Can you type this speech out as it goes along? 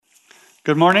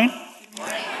Good morning.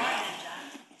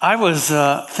 I was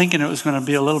thinking it was going to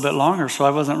be a little bit longer, so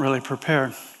I wasn't really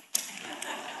prepared.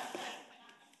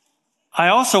 I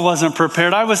also wasn't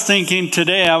prepared. I was thinking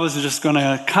today I was just going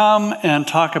to come and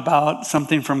talk about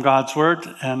something from God's Word,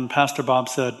 and Pastor Bob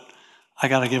said, I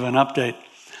got to give an update.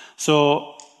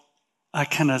 So I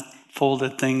kind of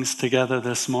folded things together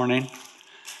this morning.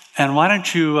 And why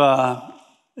don't you,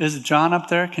 is John up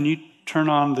there? Can you turn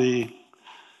on the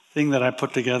thing that I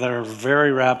put together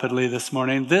very rapidly this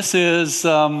morning? This is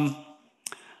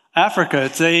Africa.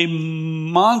 It's a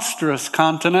monstrous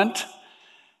continent.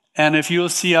 And if you'll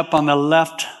see up on the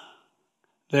left,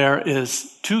 there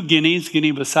is two Guineas,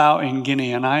 Guinea-Bissau and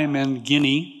Guinea. And I am in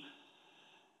Guinea.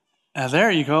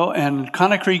 There you go. And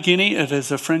Conakry, Guinea, it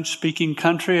is a French-speaking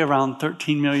country, around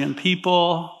 13 million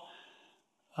people,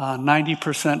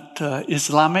 90%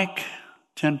 Islamic,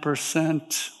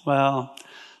 10%, well,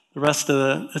 the rest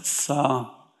of it's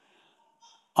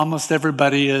almost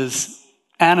everybody is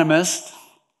animist,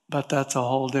 but that's a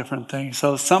whole different thing.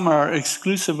 So some are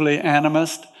exclusively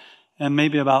animist, and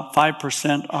maybe about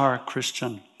 5% are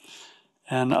Christian.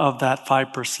 And of that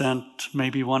 5%,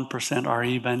 maybe 1% are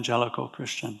evangelical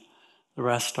Christian. The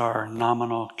rest are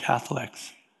nominal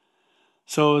Catholics.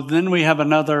 So then we have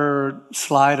another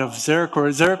slide of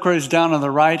Zerikore. Zerikore is down on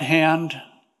the right hand.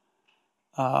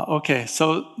 Okay,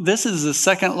 so this is the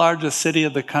second largest city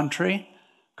of the country,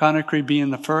 Conakry being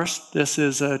the first. This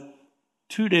is a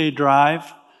 2-day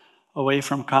drive away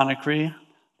from Conakry.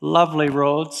 Lovely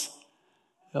roads.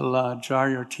 It'll jar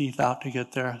your teeth out to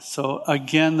get there. So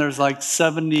again, there's like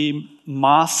 70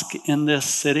 mosques in this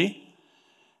city.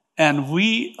 And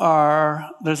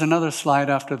there's another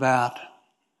slide after that.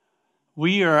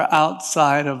 We are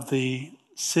outside of the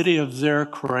city of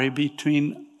Zerikore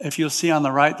if you'll see on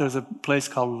the right, there's a place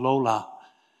called Lola.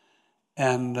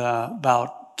 And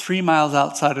about 3 miles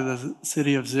outside of the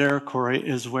city of Zerikore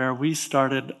is where we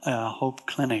started a Hope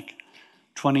Clinic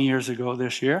 20 years ago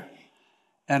this year.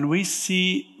 And we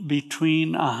see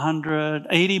between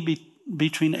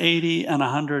 80 and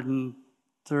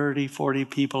 130, 40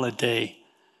 people a day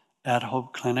at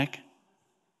Hope Clinic.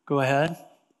 Go ahead.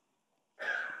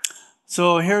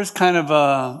 So here's kind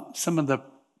of some of the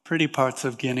pretty parts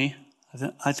of Guinea.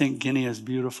 I think Guinea is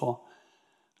beautiful.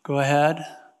 Go ahead.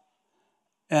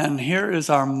 And here is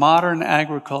our modern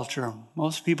agriculture.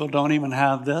 Most people don't even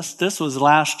have this. This was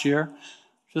last year,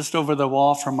 just over the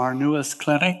wall from our newest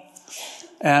clinic.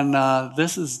 And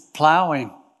this is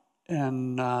plowing.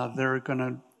 And they're going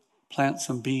to plant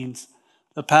some beans.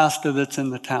 The pastor that's in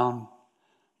the town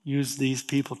used these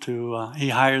people he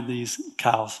hired these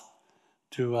cows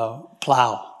to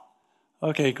plow.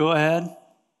 Okay, go ahead.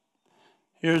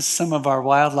 Here's some of our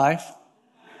wildlife.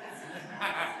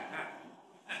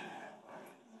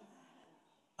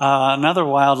 Another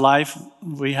wildlife,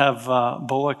 we have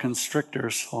boa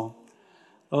constrictors. So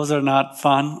those are not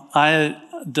fun. I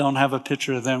don't have a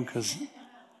picture of them because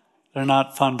they're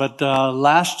not fun. But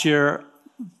last year,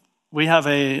 we have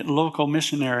a local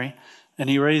missionary, and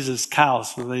he raises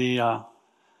cows. So the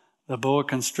boa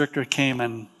constrictor came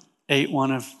and ate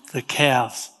one of the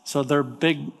calves. So they're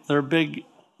big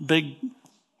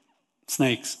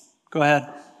snakes. Go ahead.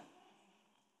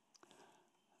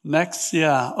 Next,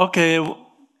 yeah. Okay.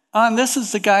 And this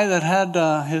is the guy that had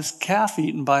his calf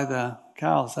eaten by the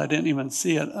cows. I didn't even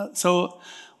see it. So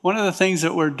one of the things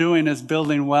that we're doing is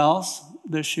building wells.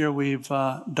 This year we've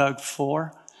dug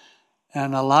 4.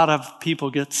 And a lot of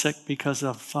people get sick because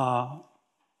of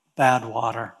bad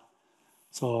water.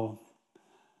 So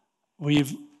we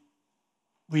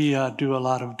do a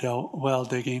lot of well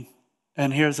digging.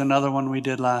 And here's another one we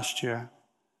did last year.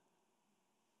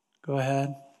 Go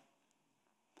ahead.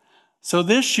 So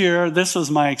this year, this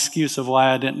was my excuse of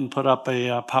why I didn't put up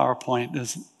a PowerPoint.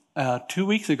 2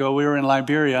 weeks ago, we were in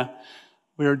Liberia.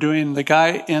 We were doing the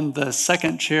guy in the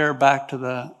second chair back to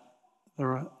the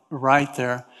right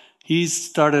there. He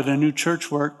started a new church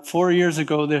work 4 years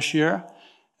ago this year,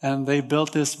 and they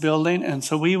built this building. And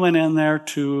so we went in there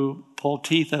to pull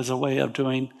teeth as a way of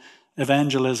doing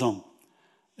evangelism.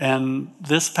 And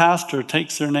this pastor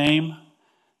takes their name,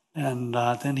 and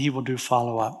then he will do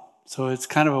follow-up. So it's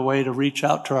kind of a way to reach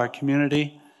out to our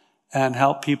community and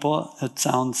help people. It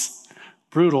sounds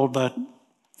brutal, but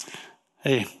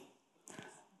hey,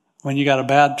 when you got a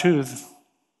bad tooth.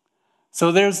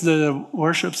 So there's the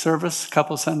worship service a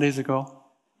couple Sundays ago.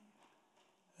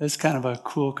 It's kind of a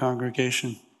cool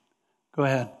congregation. Go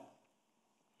ahead.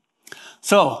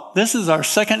 So this is our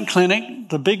second clinic.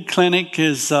 The big clinic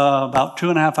is about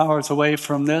 2.5 hours away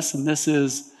from this, and this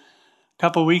is a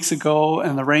couple weeks ago,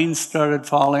 and the rain started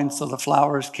falling, so the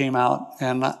flowers came out,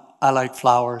 and I like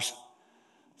flowers.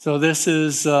 So this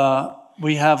is,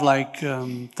 we have like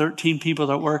 13 people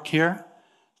that work here.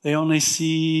 They only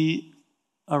see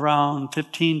around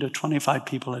 15 to 25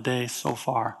 people a day so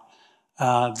far.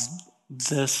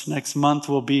 This next month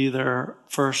will be their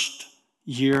first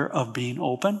year of being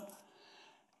open.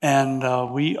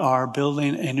 And we are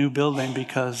building a new building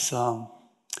because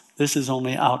this is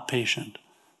only outpatient.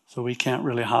 So we can't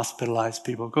really hospitalize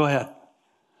people. Go ahead.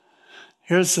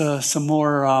 Here's some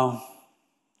more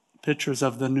pictures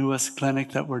of the newest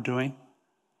clinic that we're doing.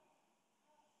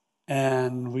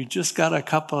 And we just got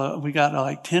we got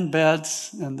like 10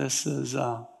 beds, and this is,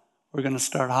 we're going to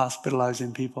start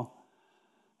hospitalizing people.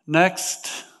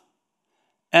 Next,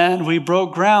 and we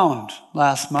broke ground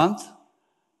last month,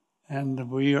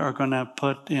 and we are going to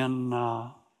put in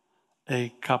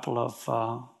a couple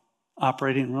of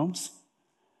operating rooms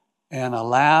and a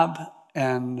lab,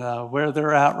 and where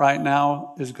they're at right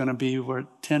now is going to be where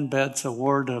 10 beds, two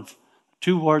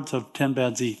wards of 10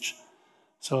 beds each.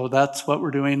 So that's what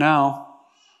we're doing now.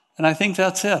 And I think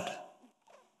that's it.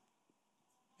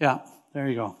 Yeah, there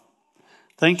you go.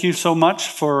 Thank you so much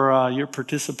for your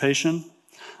participation.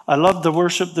 I love the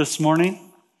worship this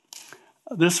morning.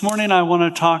 This morning I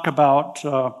want to talk about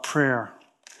prayer.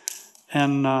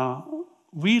 And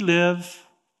we live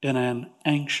in an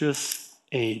anxious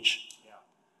age.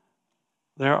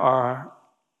 There are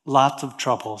lots of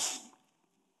troubles.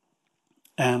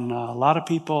 And a lot of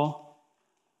people,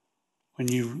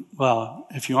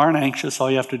 if you aren't anxious, all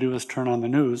you have to do is turn on the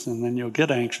news and then you'll get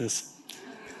anxious.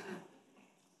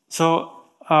 So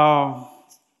I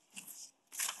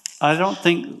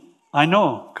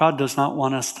know God does not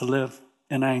want us to live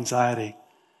in anxiety.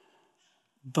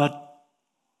 But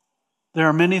there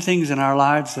are many things in our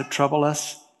lives that trouble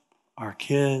us. Our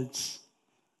kids,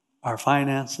 our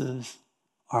finances,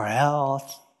 our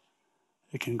health.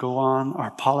 It can go on.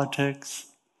 Our politics,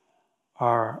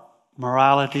 our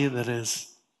morality that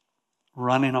is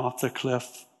running off the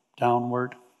cliff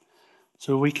downward.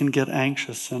 So we can get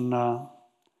anxious. And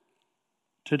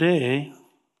today,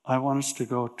 I want us to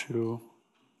go to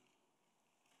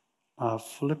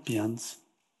Philippians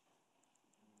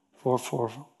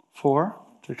 4:4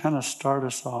 to kind of start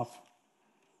us off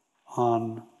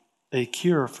on a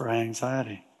cure for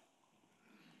anxiety.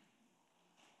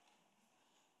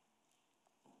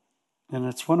 And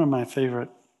it's one of my favorite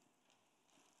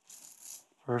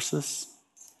verses.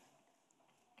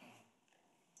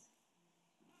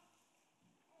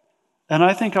 And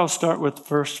I think I'll start with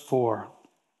verse 4.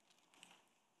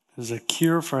 There's a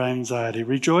cure for anxiety.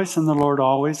 Rejoice in the Lord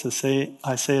always. I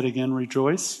say it again,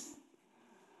 rejoice.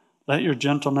 Let your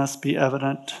gentleness be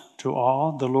evident to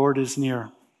all. The Lord is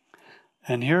near.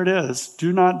 And here it is.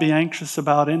 Do not be anxious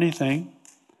about anything.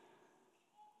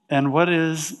 And what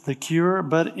is the cure?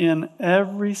 But in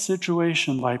every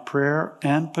situation, by prayer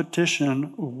and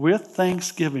petition, with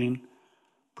thanksgiving,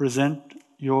 present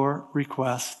your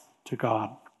request to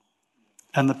God.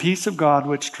 And the peace of God,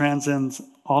 which transcends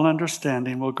all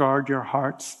understanding, will guard your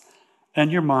hearts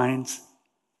and your minds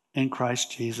in Christ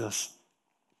Jesus.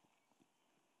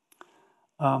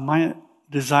 My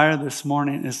desire this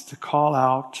morning is to call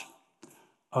out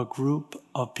a group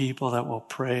of people that will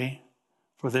pray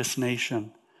for this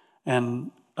nation. And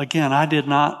again, I did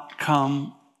not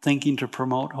come thinking to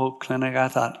promote Hope Clinic. I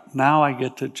thought, now I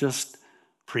get to just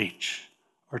preach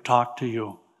or talk to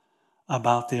you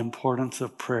about the importance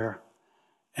of prayer.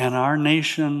 And our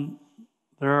nation,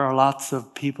 there are lots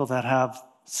of people that have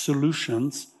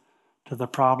solutions to the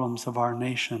problems of our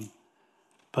nation.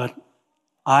 But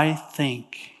I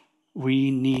think we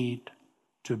need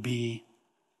to be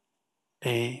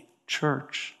a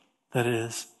church that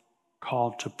is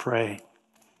called to pray.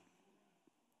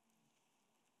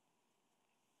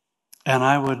 And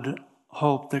I would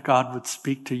hope that God would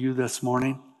speak to you this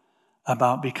morning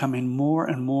about becoming more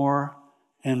and more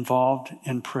involved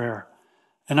in prayer.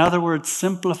 In other words,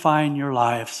 simplifying your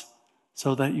lives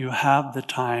so that you have the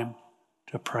time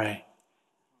to pray.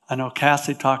 I know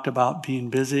Cassie talked about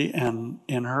being busy, and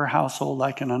in her household,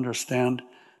 I can understand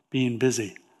being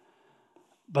busy.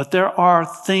 But there are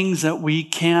things that we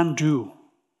can do,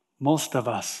 most of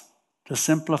us, to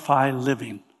simplify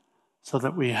living so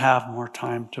that we have more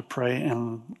time to pray.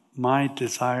 And my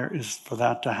desire is for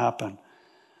that to happen.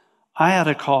 I had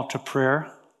a call to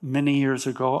prayer many years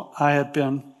ago. I had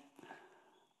been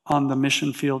on the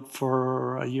mission field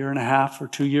for a year and a half or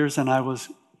 2 years, and I was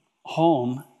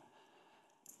home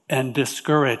and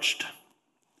discouraged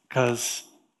because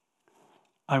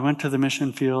I went to the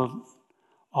mission field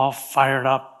all fired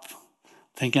up,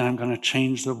 thinking I'm going to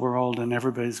change the world and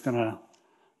everybody's going to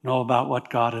know about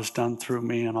what God has done through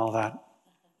me and all that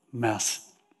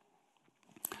mess.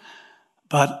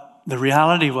 But the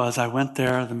reality was I went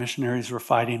there, the missionaries were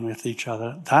fighting with each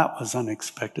other. That was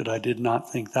unexpected. I did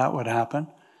not think that would happen.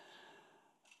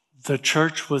 The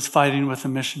church was fighting with the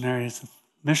missionaries. The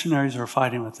missionaries were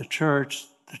fighting with the church.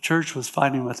 The church was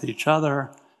fighting with each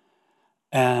other.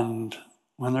 And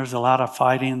when there's a lot of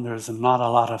fighting, there's not a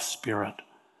lot of spirit.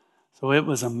 So it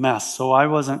was a mess. So I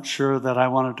wasn't sure that I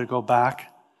wanted to go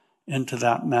back into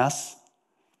that mess.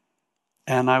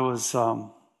 And I was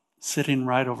sitting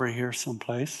right over here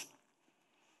someplace.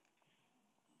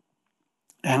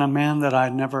 And a man that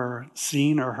I'd never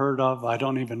seen or heard of, I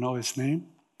don't even know his name,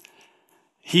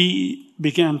 he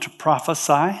began to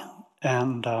prophesy.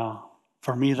 And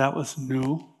for me, that was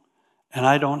new. And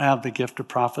I don't have the gift of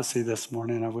prophecy this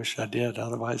morning. I wish I did.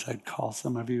 Otherwise, I'd call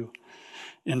some of you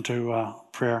into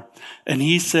prayer. And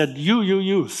he said,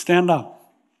 you, stand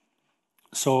up.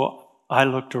 So I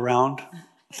looked around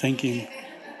thinking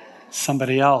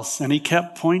somebody else. And he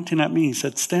kept pointing at me. He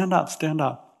said, stand up, stand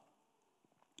up.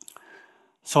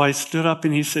 So I stood up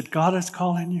and he said, God is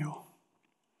calling you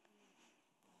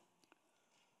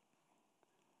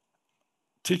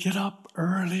to get up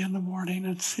early in the morning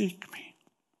and seek me.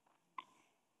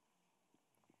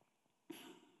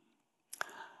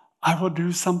 I will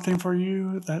do something for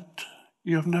you that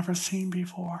you have never seen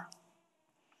before.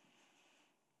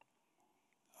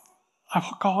 I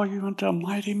will call you into a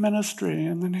mighty ministry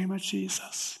in the name of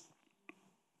Jesus.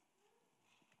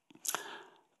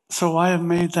 So I have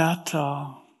made that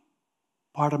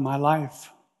part of my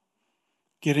life,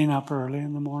 getting up early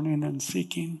in the morning and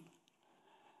seeking.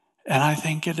 And I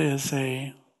think it is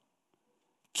a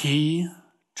key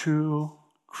to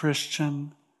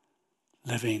Christian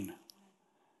living.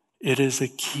 It is a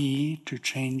key to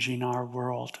changing our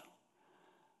world.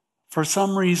 For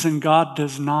some reason, God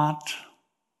does not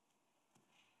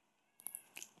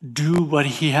do what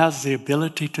he has the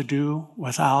ability to do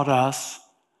without us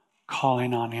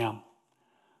calling on him.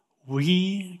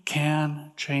 We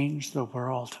can change the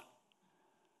world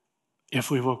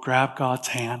if we will grab God's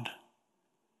hand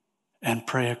and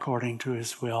pray according to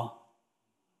his will.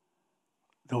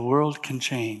 The world can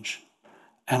change.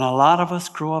 And a lot of us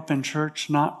grow up in church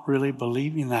not really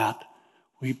believing that.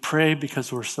 We pray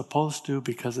because we're supposed to,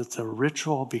 because it's a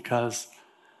ritual, because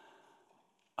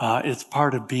it's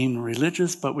part of being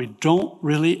religious, but we don't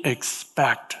really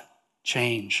expect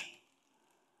change.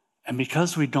 And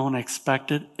because we don't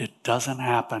expect it, it doesn't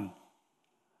happen.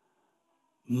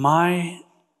 My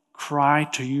cry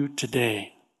to you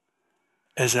today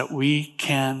is that we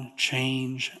can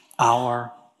change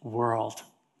our world.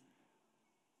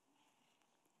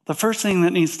 The first thing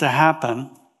that needs to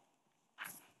happen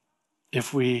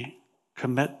if we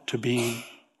commit to being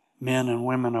men and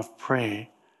women of prayer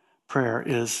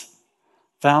is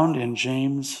found in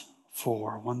James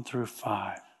 4, 1 through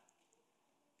 5.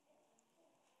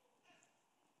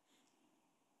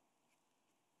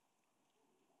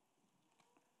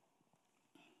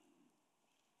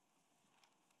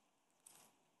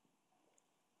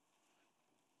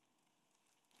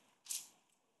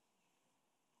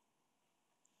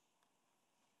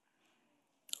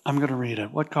 I'm going to read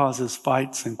it. What causes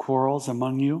fights and quarrels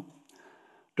among you?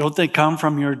 Don't they come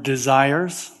from your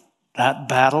desires, that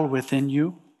battle within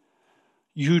you?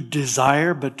 You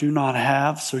desire but do not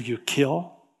have, so you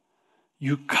kill.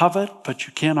 You covet but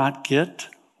you cannot get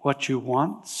what you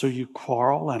want, so you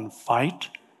quarrel and fight.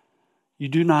 You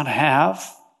do not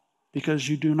have because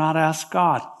you do not ask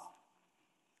God.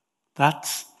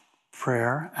 That's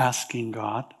prayer, asking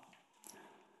God.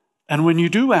 And when you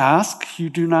do ask, you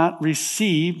do not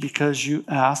receive because you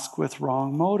ask with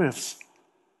wrong motives,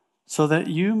 so that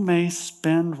you may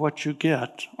spend what you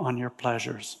get on your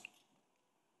pleasures.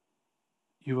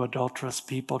 You adulterous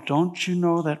people, don't you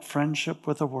know that friendship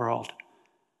with the world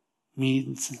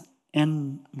means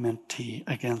enmity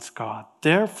against God?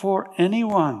 Therefore,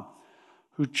 anyone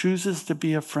who chooses to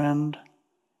be a friend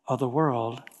of the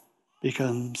world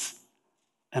becomes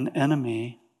an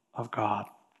enemy of God.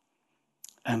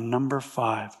 And number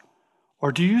 5,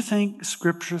 or do you think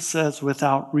Scripture says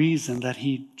without reason that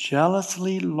he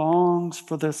jealously longs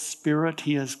for the Spirit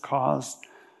he has caused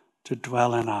to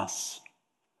dwell in us?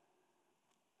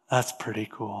 That's pretty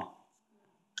cool.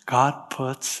 God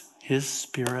puts his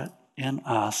Spirit in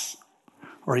us,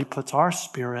 or he puts our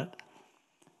spirit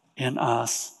in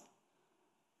us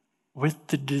with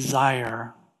the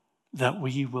desire that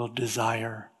we will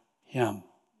desire him.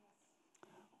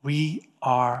 We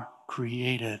are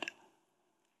created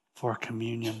for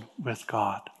communion with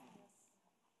God.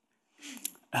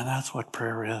 And that's what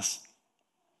prayer is.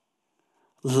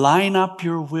 Line up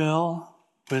your will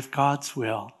with God's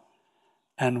will.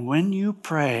 And when you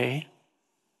pray,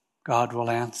 God will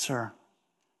answer.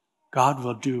 God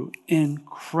will do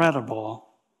incredible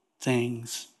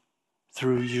things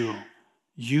through you.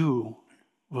 You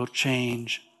will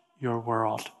change your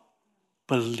world.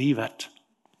 Believe it.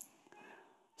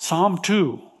 Psalm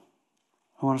 2.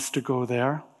 I want us to go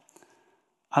there.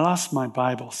 I lost my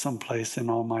Bible someplace in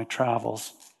all my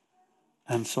travels,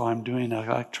 and so I'm doing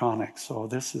electronic. So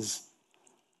this is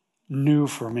new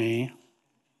for me.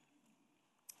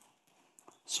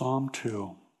 Psalm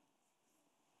 2.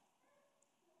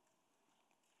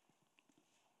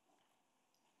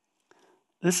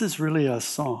 This is really a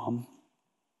psalm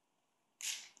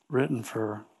written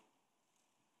for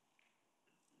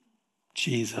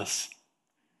Jesus.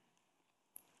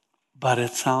 But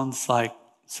it sounds like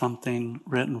something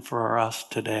written for us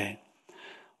today.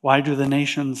 Why do the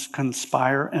nations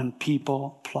conspire and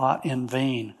people plot in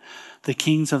vain? The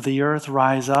kings of the earth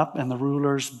rise up and the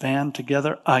rulers band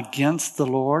together against the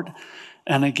Lord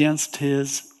and against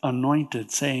his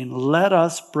anointed, saying, let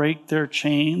us break their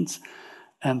chains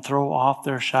and throw off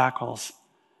their shackles.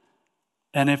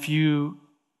 And if you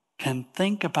can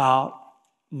think about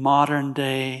modern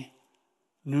day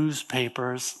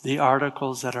newspapers, the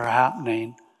articles that are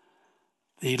happening,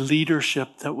 the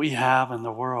leadership that we have in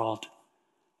the world,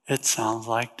 it sounds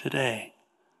like today.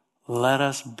 Let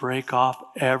us break off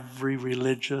every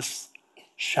religious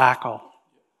shackle.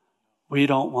 We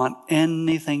don't want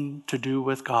anything to do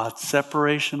with God.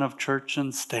 Separation of church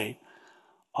and state.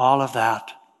 All of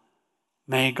that.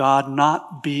 May God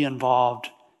not be involved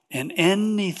in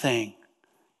anything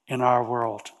in our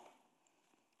world.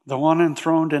 The one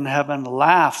enthroned in heaven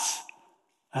laughs,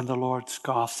 and the Lord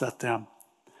scoffs at them.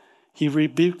 He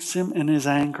rebukes him in his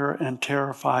anger and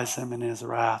terrifies him in his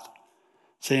wrath,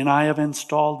 saying, I have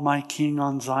installed my king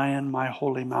on Zion, my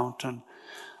holy mountain.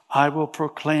 I will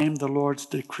proclaim the Lord's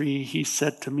decree. He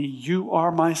said to me, you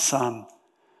are my son.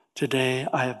 Today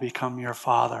I have become your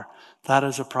father. That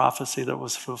is a prophecy that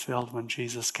was fulfilled when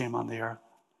Jesus came on the earth.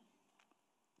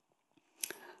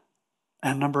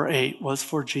 And number 8 was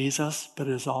for Jesus, but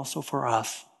is also for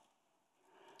us.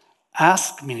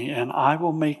 Ask me, and I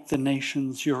will make the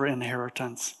nations your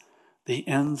inheritance, the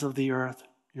ends of the earth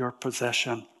your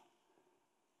possession.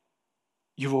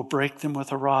 You will break them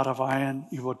with a rod of iron.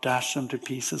 You will dash them to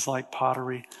pieces like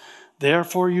pottery.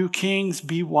 Therefore, you kings,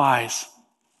 be wise.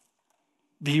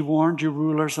 Be warned, you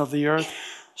rulers of the earth.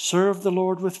 Serve the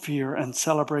Lord with fear and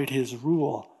celebrate his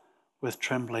rule with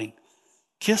trembling.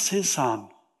 Kiss his son,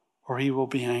 or he will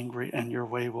be angry, and your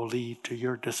way will lead to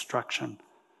your destruction.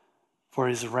 For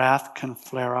his wrath can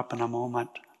flare up in a moment.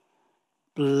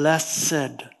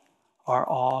 Blessed are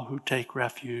all who take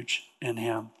refuge in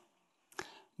him.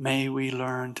 May we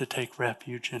learn to take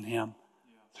refuge in him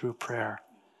through prayer.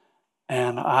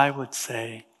 And I would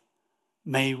say,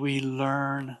 may we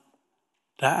learn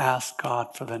to ask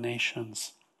God for the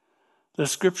nations. The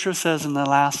scripture says in the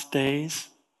last days,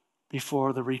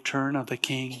 before the return of the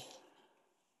King,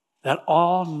 that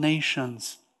all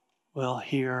nations will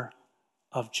hear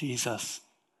of Jesus.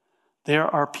 There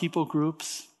are people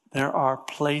groups, there are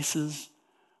places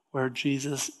where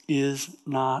Jesus is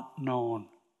not known.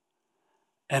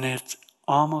 And it's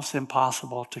almost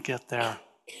impossible to get there.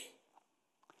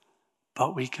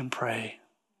 But we can pray.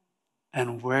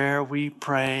 And where we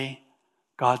pray,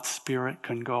 God's Spirit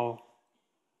can go.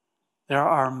 There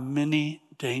are many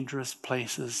dangerous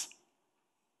places,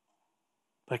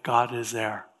 but God is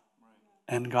there.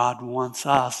 And God wants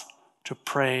us to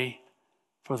pray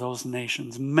for those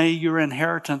nations. May your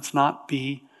inheritance not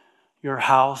be your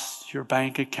house, your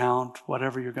bank account,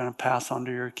 whatever you're going to pass on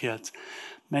to your kids.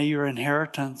 May your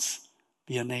inheritance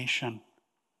be a nation,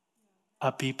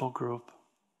 a people group.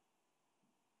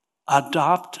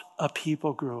 Adopt a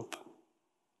people group.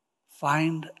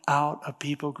 Find out a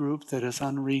people group that is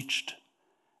unreached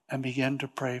and begin to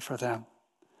pray for them.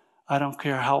 I don't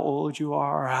care how old you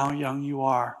are or how young you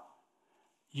are.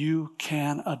 You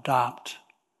can adopt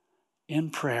in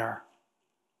prayer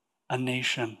a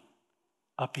nation,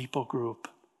 a people group.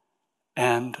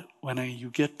 And when you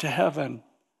get to heaven,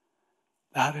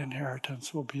 that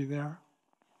inheritance will be there.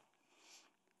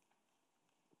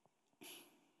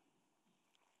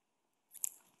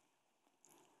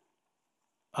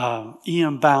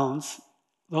 E.M. Bounds,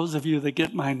 those of you that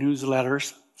get my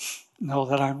newsletters know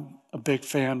that I'm a big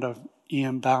fan of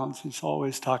E.M. Bounds. He's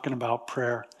always talking about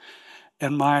prayer.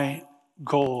 And my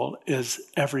goal is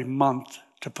every month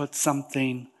to put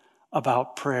something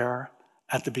about prayer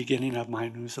at the beginning of my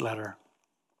newsletter.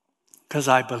 Because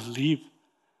I believe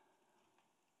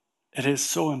it is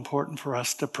so important for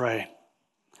us to pray.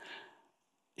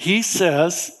 He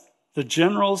says the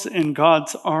generals in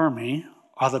God's army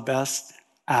are the best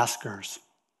askers.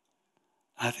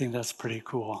 I think that's pretty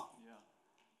cool.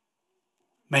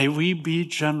 May we be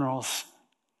generals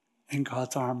in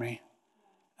God's army.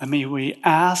 And may we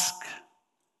ask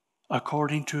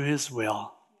according to his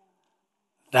will.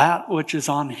 That which is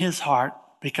on his heart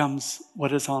becomes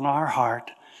what is on our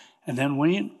heart. And then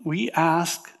we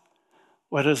ask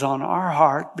what is on our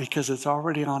heart because it's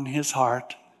already on his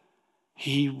heart.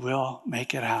 He will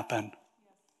make it happen.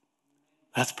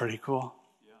 That's pretty cool.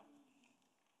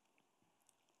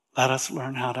 Let us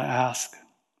learn how to ask.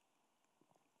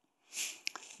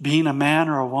 Being a man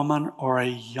or a woman or a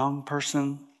young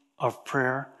person of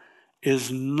prayer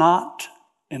is not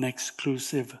an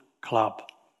exclusive club.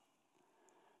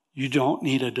 You don't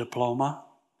need a diploma.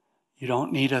 You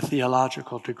don't need a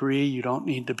theological degree. You don't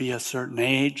need to be a certain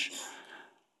age.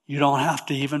 You don't have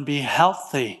to even be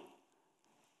healthy.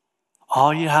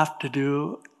 All you have to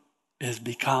do is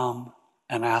become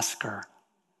an asker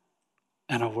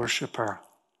and a worshiper.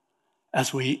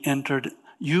 As we entered,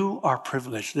 you are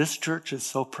privileged. This church is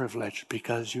so privileged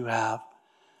because you have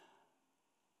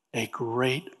a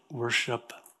great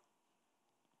worship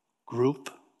group,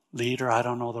 leader, I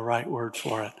don't know the right word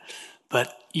for it,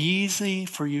 but easy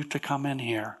for you to come in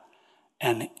here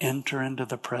and enter into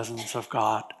the presence of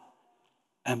God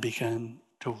and begin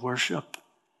to worship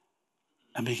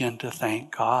and begin to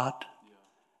thank God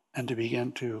and to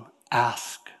begin to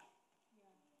ask.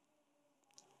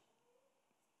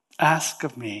 Ask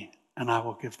of me, and I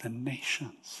will give the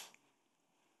nations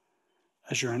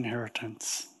as your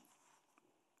inheritance.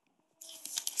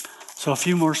 So a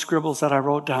few more scribbles that I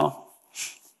wrote down.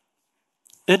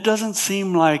 It doesn't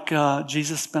seem like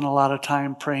Jesus spent a lot of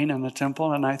time praying in the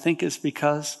temple, and I think it's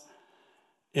because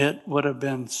it would have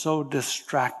been so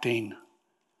distracting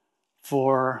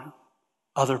for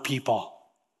other people.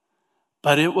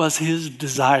 But it was his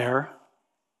desire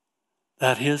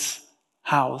that his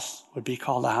house would be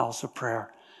called a house of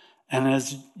prayer. And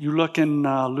as you look in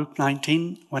Luke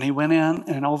 19, when he went in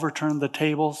and overturned the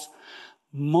tables,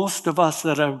 most of us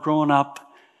that have grown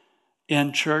up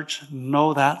in church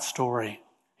know that story.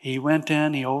 He went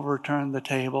in, he overturned the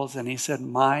tables, and he said,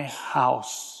 my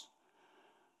house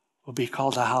will be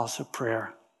called a house of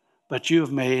prayer, but you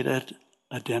have made it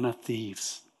a den of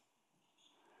thieves.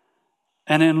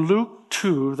 And in Luke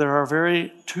 2, there are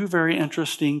two very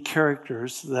interesting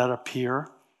characters that appear.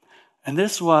 And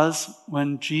this was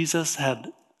when Jesus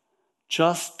had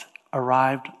just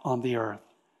arrived on the earth.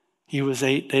 He was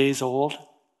 8 days old,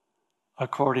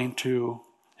 according to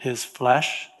his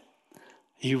flesh.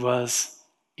 He was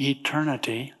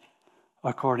eternity,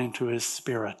 according to his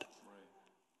spirit.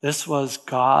 This was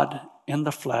God in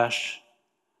the flesh.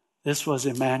 This was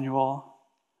Emmanuel.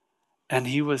 And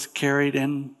he was carried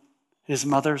in his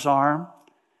mother's arm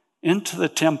into the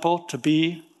temple to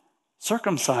be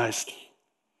circumcised.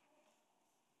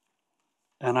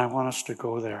 And I want us to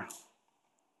go there.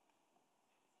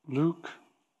 Luke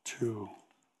 2.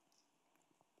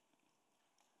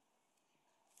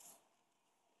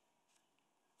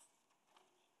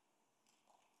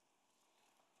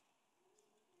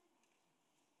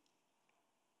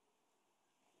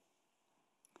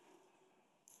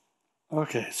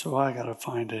 Okay, so I got to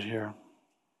find it here.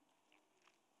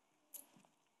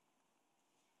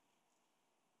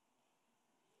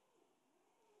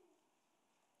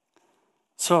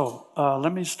 So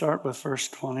let me start with verse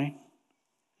 20.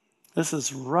 This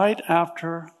is right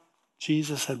after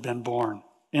Jesus had been born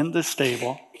in the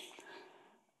stable,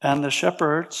 and the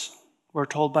shepherds were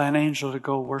told by an angel to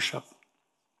go worship.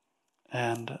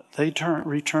 And they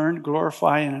returned,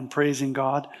 glorifying and praising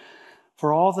God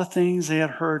for all the things they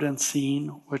had heard and seen,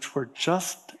 which were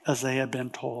just as they had been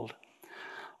told.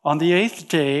 On the 8th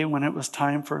day, when it was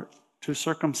time to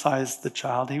circumcise the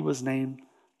child, he was named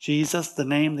Jesus, the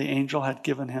name the angel had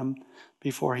given him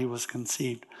before he was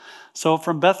conceived. So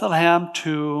from Bethlehem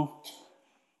to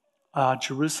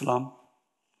Jerusalem,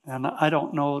 and I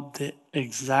don't know the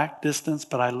exact distance,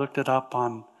 but I looked it up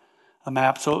on a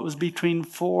map. So it was between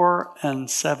 4 and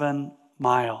 7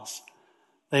 miles.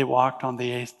 They walked on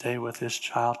the 8th day with this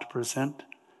child to present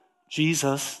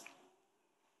Jesus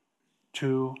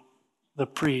to the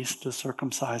priest to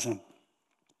circumcise him.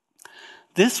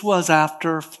 This was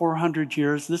after 400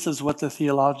 years. This is what the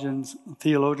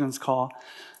theologians call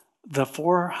the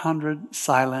 400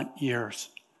 silent years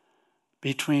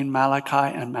between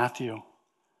Malachi and Matthew.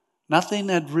 Nothing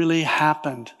had really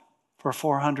happened for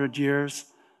 400 years.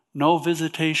 No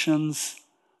visitations,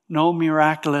 no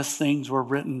miraculous things were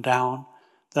written down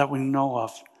that we know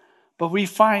of. But we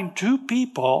find two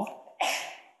people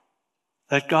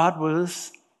that God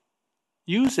was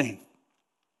using.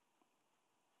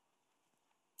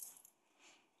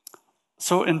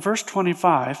 So in verse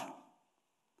 25,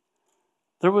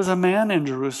 there was a man in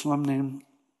Jerusalem named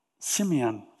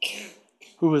Simeon,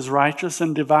 who was righteous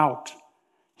and devout.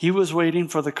 He was waiting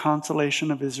for the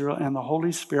consolation of Israel, and the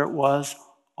Holy Spirit was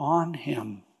on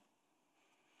him.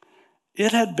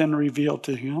 It had been revealed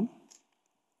to him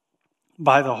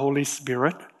by the Holy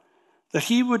Spirit that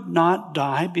he would not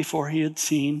die before he had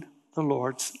seen the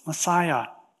Lord's Messiah.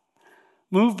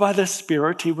 Moved by the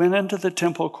Spirit, he went into the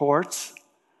temple courts.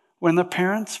 When the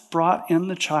parents brought in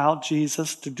the child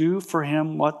Jesus to do for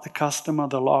him what the custom of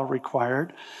the law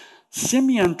required,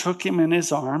 Simeon took him in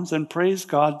his arms and praised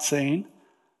God, saying,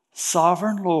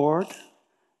 "Sovereign Lord,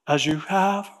 as you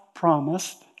have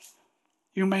promised,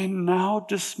 you may now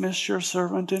dismiss your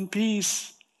servant in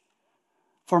peace.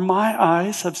 For my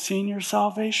eyes have seen your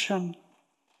salvation,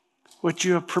 which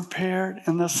you have prepared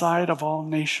in the sight of all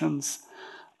nations,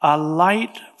 a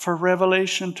light for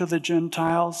revelation to the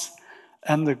Gentiles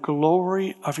and the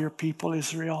glory of your people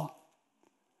Israel."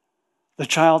 The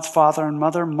child's father and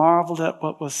mother marveled at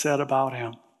what was said about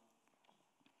him.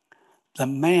 The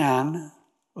man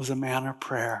was a man of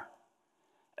prayer.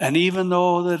 And even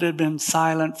though it had been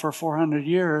silent for 400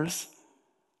 years,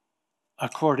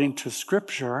 according to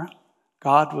Scripture,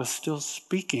 God was still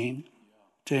speaking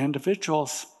to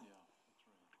individuals.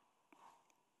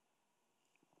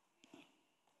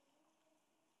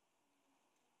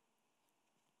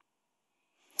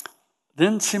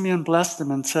 Then Simeon blessed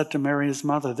them and said to Mary his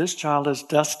mother, "This child is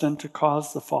destined to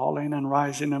cause the falling and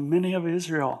rising of many of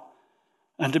Israel,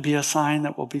 and to be a sign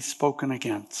that will be spoken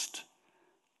against."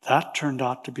 That turned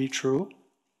out to be true.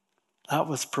 That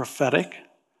was prophetic.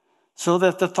 "So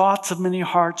that the thoughts of many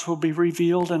hearts will be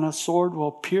revealed, and a sword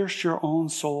will pierce your own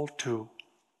soul too."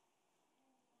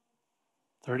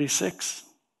 36.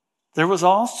 There was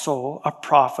also a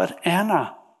prophet,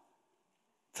 Anna,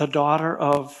 the daughter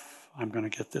of, I'm going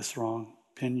to get this wrong,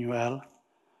 Penuel,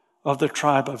 of the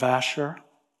tribe of Asher.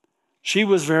 She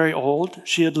was very old.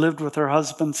 She had lived with her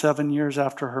husband 7 years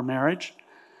after her marriage,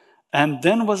 and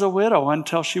then was a widow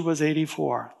until she was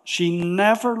 84. She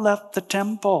never left the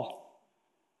temple,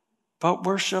 but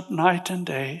worshiped night and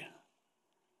day,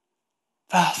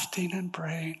 fasting and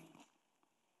praying.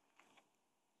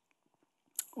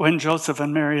 When Joseph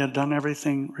and Mary had done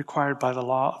everything required by the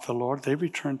law of the Lord, they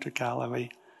returned to Galilee,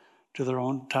 to their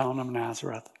own town of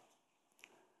Nazareth.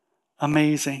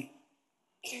 Amazing.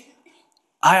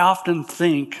 I often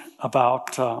think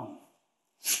about,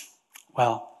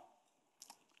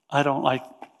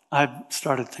 I've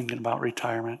started thinking about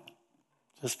retirement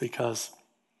just because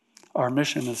our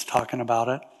mission is talking about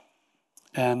it.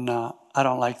 And I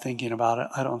don't like thinking about it.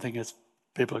 I don't think it's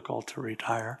biblical to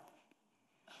retire.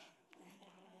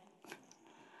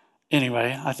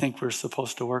 Anyway, I think we're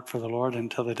supposed to work for the Lord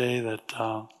until the day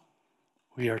that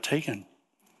we are taken.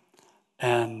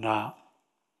 And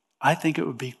I think it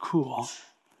would be cool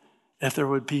if there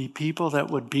would be people that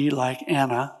would be like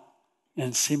Anna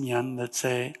and Simeon that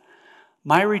say,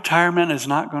 my retirement is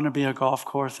not going to be a golf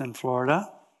course in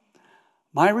Florida.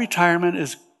 My retirement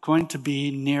is going to be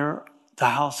near the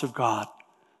house of God,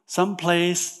 some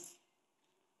place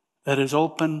that is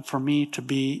open for me to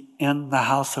be in the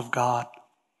house of God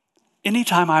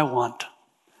anytime I want,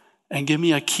 and give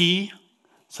me a key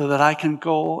so that I can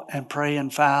go and pray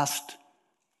and fast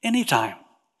anytime.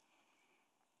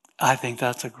 I think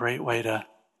that's a great way to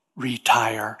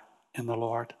retire in the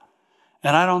Lord.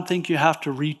 And I don't think you have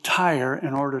to retire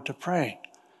in order to pray.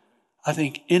 I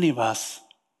think any of us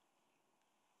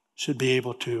should be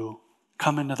able to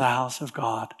come into the house of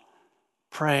God,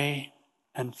 pray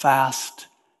and fast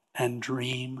and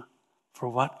dream for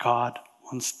what God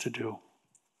wants to do.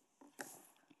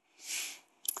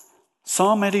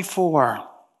 Psalm 84.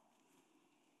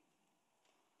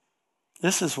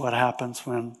 This is what happens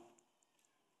when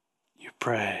you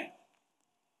pray.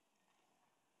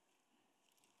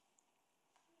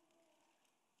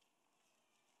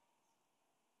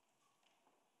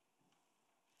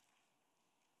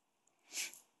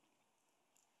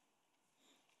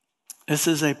 This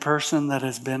is a person that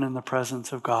has been in the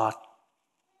presence of God.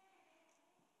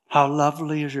 How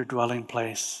lovely is your dwelling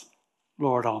place,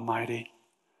 Lord Almighty.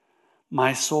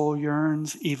 My soul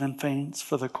yearns, even faints,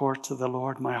 for the courts of the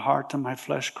Lord. My heart and my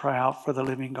flesh cry out for the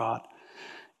living God.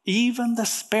 Even the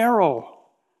sparrow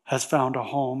has found a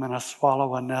home, and a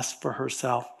swallow a nest for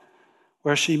herself,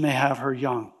 where she may have her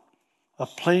young. A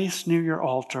place near your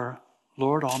altar,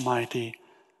 Lord Almighty,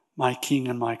 my King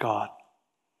and my God.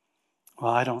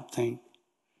 Well, I don't think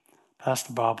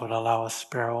Pastor Bob would allow a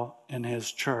sparrow in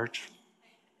his church.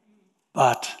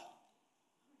 But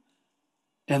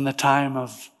in the time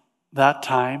of that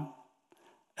time,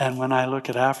 and when I look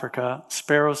at Africa,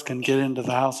 sparrows can get into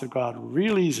the house of God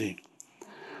real easy.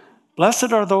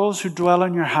 Blessed are those who dwell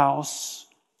in your house.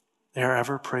 They are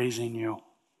ever praising you.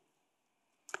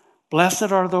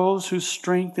 Blessed are those whose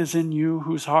strength is in you,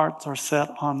 whose hearts are set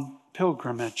on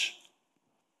pilgrimage.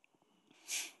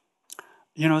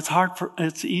 You know,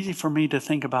 it's easy for me to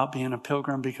think about being a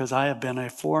pilgrim because I have been a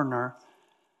foreigner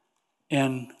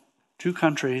in 2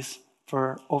 countries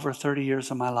for over 30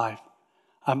 years of my life.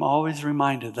 I'm always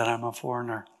reminded that I'm a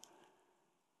foreigner.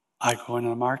 I go into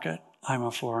the market, I'm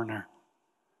a foreigner.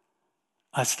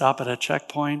 I stop at a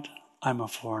checkpoint, I'm a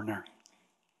foreigner.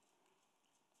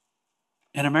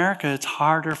 In America, it's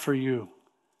harder for you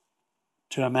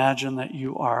to imagine that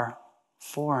you are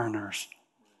foreigners.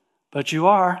 But you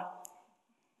are.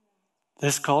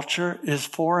 This culture is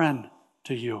foreign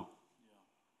to you.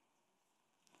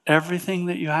 Everything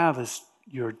that you have is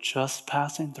you're just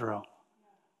passing through.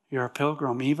 You're a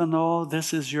pilgrim, even though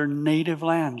this is your native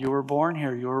land. You were born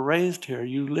here, you were raised here,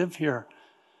 you live here,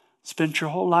 spent your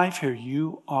whole life here.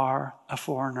 You are a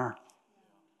foreigner.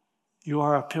 You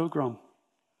are a pilgrim.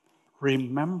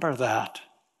 Remember that.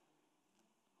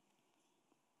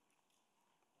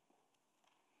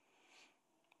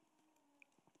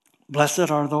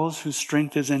 Blessed are those whose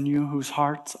strength is in you, whose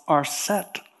hearts are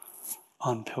set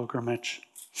on pilgrimage.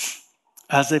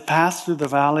 As they pass through the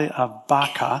valley of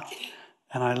Baca,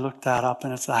 and I looked that up,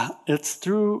 and it's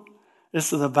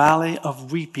the valley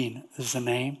of weeping is the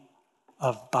name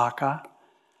of Baca.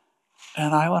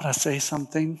 And I want to say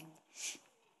something.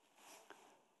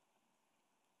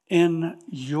 In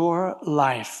your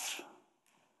life,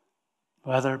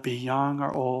 whether it be young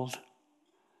or old,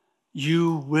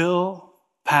 you will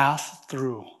pass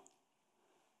through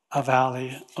a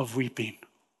valley of weeping.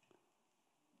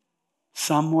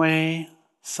 Some way,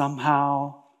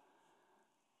 somehow,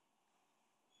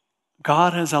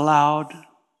 God has allowed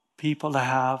people to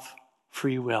have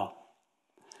free will.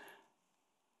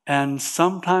 And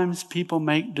sometimes people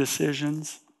make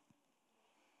decisions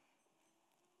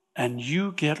and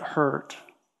you get hurt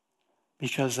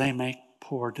because they make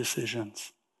poor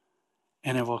decisions.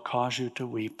 And it will cause you to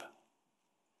weep.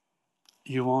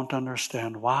 You won't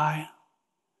understand why.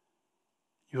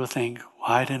 You will think,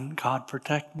 why didn't God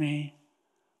protect me?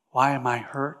 Why am I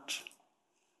hurt?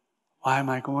 Why am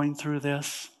I going through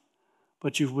this?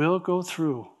 But you will go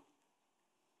through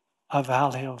a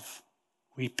valley of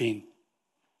weeping.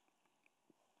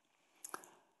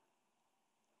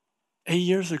 8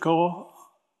 years ago,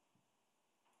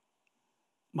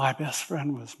 my best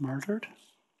friend was murdered.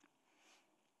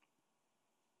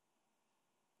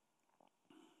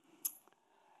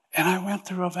 And I went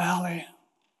through a valley.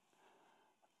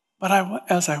 But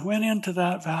as I went into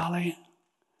that valley,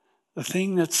 the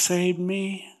thing that saved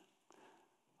me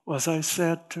was I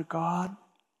said to God,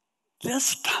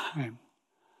 this time,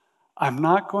 I'm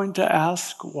not going to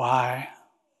ask why.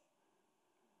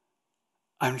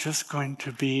 I'm just going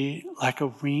to be like a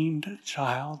weaned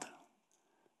child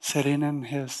sitting in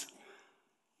his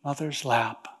mother's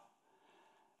lap.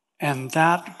 And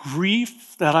that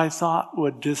grief that I thought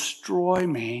would destroy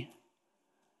me,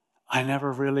 I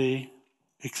never really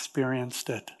experienced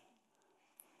it.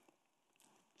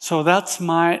 So that's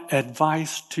my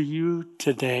advice to you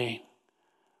today.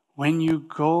 When you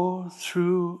go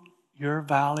through your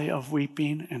valley of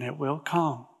weeping, and it will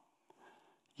come,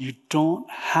 you don't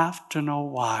have to know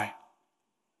why.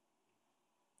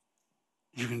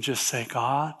 You can just say,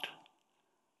 God,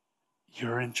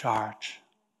 you're in charge.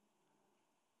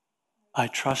 I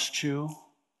trust you.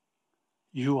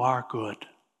 You are good.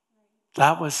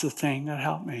 That was the thing that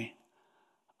helped me.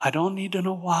 I don't need to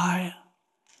know why.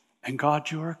 And God,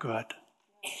 you are good.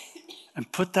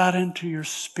 And put that into your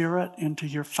spirit, into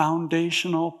your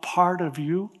foundational part of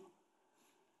you.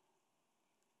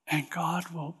 And God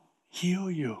will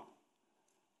heal you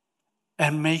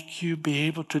and make you be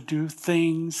able to do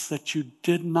things that you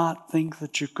did not think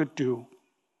that you could do.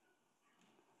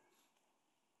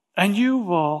 And you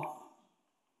will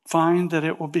find that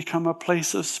it will become a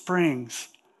place of springs.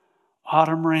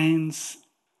 Autumn rains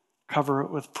cover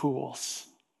it with pools.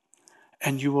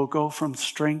 And you will go from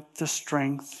strength to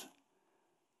strength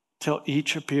till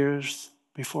each appears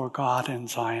before God in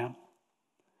Zion.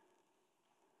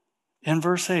 In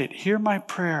verse 8, hear my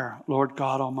prayer, Lord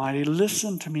God Almighty.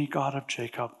 Listen to me, God of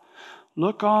Jacob.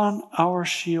 Look on our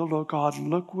shield, O God.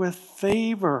 Look with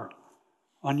favor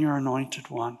on your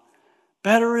anointed one.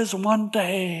 Better is one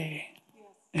day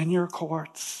in your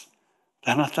courts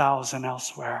than 1,000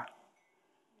 elsewhere.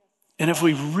 And if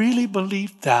we really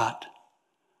believed that,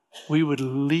 we would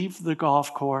leave the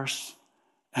golf course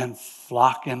and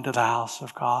flock into the house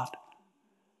of God,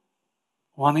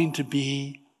 wanting to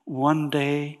be one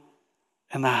day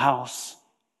in the house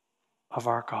of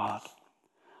our God.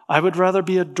 I would rather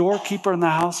be a doorkeeper in the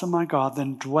house of my God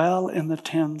than dwell in the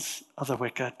tents of the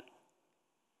wicked.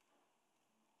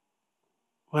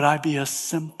 Would I be a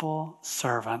simple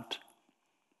servant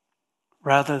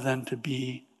rather than to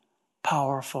be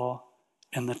powerful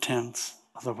in the tents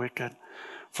of the wicked?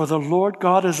 For the Lord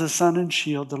God is a sun and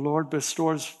shield. The Lord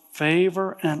bestows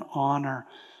favor and honor.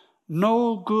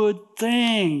 No good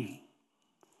thing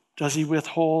does he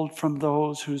withhold from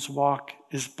those whose walk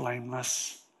is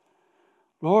blameless.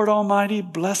 Lord Almighty,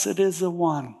 blessed is the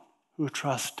one who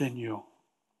trusts in you.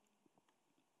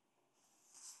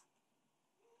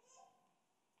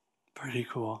 Pretty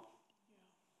cool.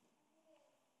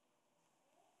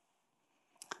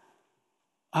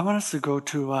 I want us to go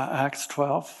to Acts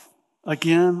 12.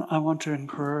 Again, I want to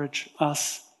encourage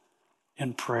us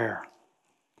in prayer.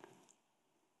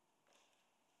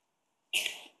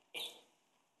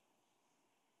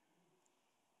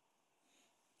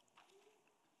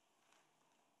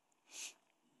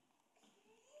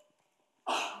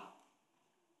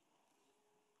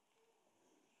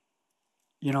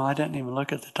 You know, I didn't even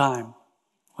look at the time.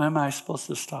 When am I supposed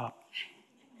to stop?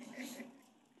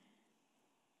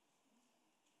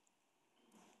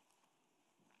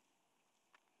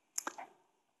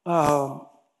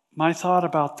 My thought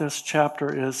about this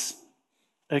chapter is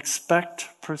expect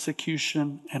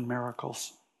persecution and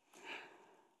miracles.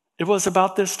 It was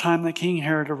about this time that King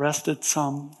Herod arrested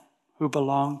some who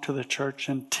belonged to the church,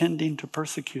 intending to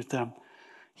persecute them.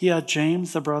 He had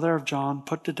James, the brother of John,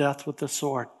 put to death with the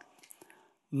sword.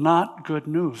 Not good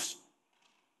news.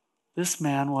 This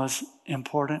man was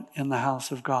important in the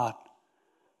house of God.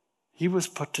 He was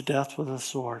put to death with a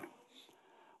sword.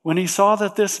 When he saw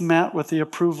that this met with the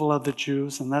approval of the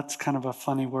Jews, and that's kind of a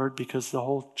funny word because the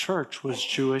whole church was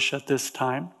Jewish at this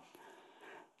time.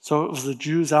 So it was the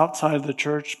Jews outside the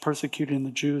church persecuting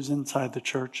the Jews inside the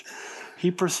church. He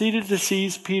proceeded to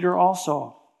seize Peter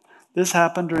also. This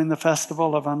happened during the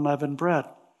festival of unleavened bread.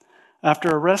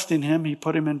 After arresting him, he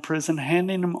put him in prison,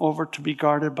 handing him over to be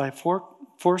guarded by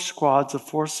four squads of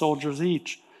 4 soldiers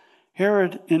each.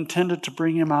 Herod intended to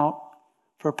bring him out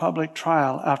for public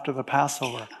trial after the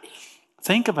Passover.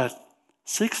 Think of it,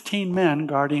 16 men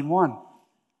guarding one.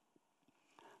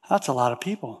 That's a lot of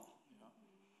people.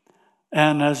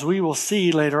 And as we will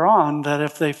see later on, that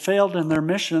if they failed in their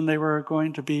mission, they were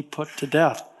going to be put to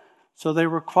death. So they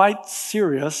were quite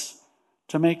serious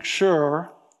to make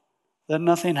sure that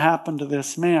nothing happened to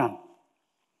this man.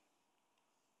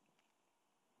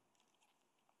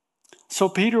 So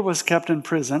Peter was kept in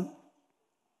prison,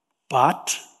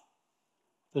 but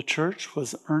the church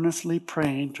was earnestly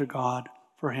praying to God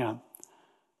for him.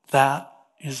 That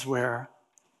is where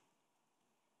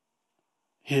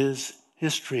his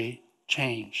history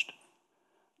changed.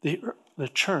 The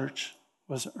church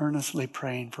was earnestly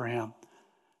praying for him.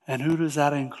 And who does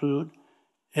that include?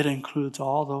 It includes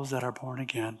all those that are born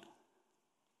again.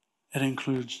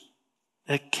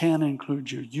 It can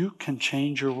include you. You can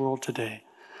change your world today.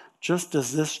 Just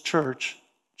as this church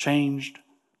changed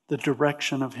the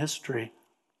direction of history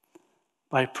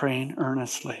by praying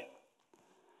earnestly.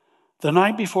 The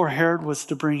night before Herod was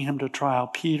to bring him to trial,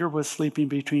 Peter was sleeping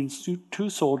between 2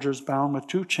 soldiers bound with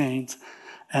 2 chains,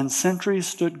 and sentries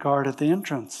stood guard at the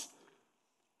entrance.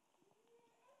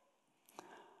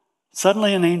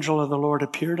 Suddenly an angel of the Lord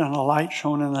appeared, and a light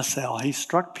shone in the cell. He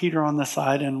struck Peter on the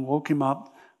side and woke him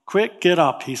up. "Quick, get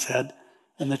up," he said,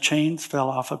 and the chains fell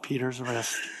off of Peter's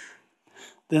wrist.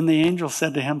 Then the angel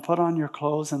said to him, "Put on your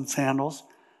clothes and sandals,"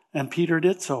 and Peter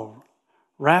did so.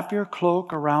 "Wrap your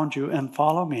cloak around you and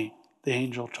follow me," the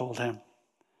angel told him.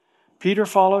 Peter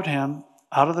followed him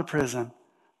out of the prison,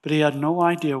 but he had no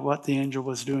idea what the angel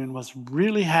was doing was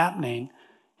really happening.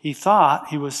 He thought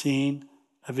he was seeing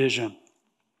a vision.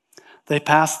 They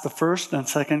passed the first and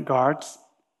second guards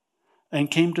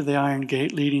and came to the iron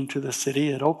gate leading to the city.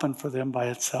 It opened for them by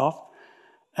itself,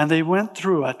 and they went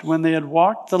through it. When they had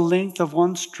walked the length of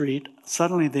one street,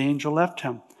 suddenly the angel left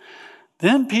him.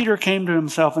 Then Peter came to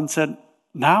himself and said,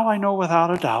 "Now I know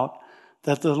without a doubt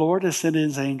that the Lord has sent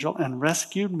his angel and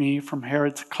rescued me from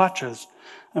Herod's clutches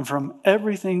and from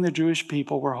everything the Jewish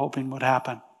people were hoping would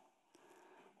happen."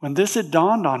 When this had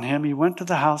dawned on him, he went to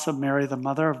the house of Mary, the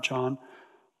mother of John,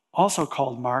 also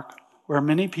called Mark, where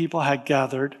many people had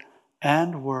gathered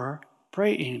and were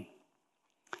praying.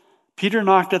 Peter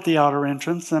knocked at the outer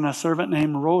entrance, and a servant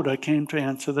named Rhoda came to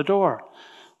answer the door.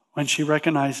 When she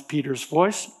recognized Peter's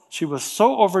voice, she was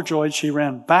so overjoyed she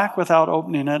ran back without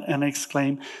opening it and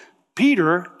exclaimed,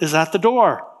 "Peter is at the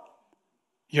door."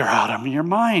 "You're out of your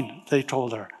mind," they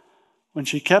told her. When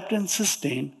she kept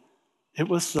insisting it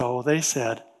was so, they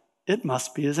said, "It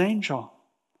must be his angel."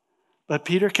 But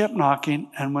Peter kept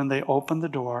knocking, and when they opened the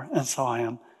door and saw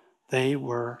him, they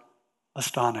were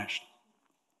astonished.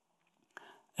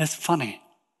 It's funny.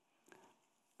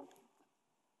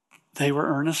 They were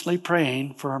earnestly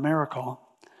praying for a miracle.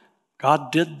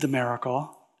 God did the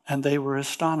miracle, and they were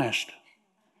astonished.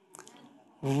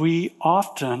 We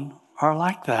often are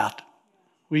like that.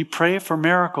 We pray for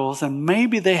miracles, and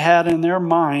maybe they had in their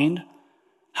mind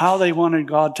how they wanted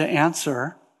God to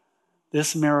answer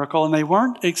this miracle, and they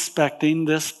weren't expecting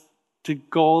this to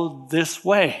go this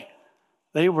way.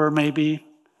 They were maybe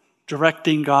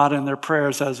directing God in their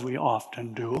prayers, as we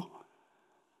often do.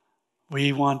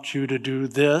 We want you to do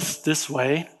this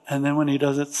way, and then when he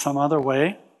does it some other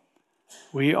way,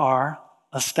 we are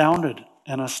astounded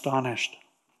and astonished.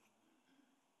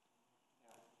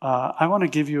 I want to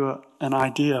give you an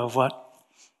idea of what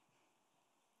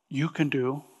you can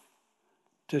do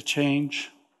to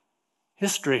change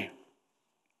history.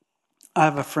 I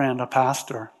have a friend, a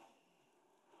pastor,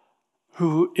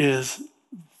 who is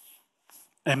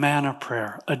a man of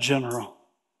prayer, a general.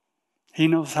 He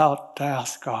knows how to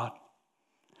ask God.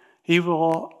 He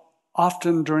will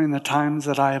often, during the times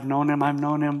that I have known him, I've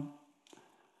known him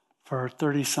for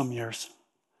 30-some years.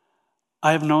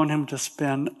 I've known him to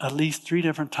spend at least 3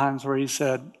 different times where he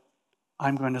said,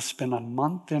 I'm going to spend a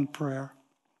month in prayer.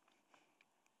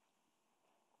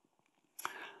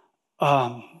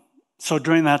 So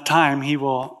during that time, he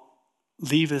will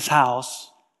leave his house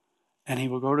and he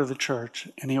will go to the church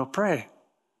and he'll pray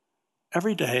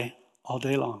every day, all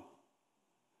day long.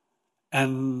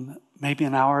 And maybe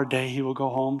an hour a day, he will go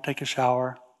home, take a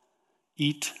shower,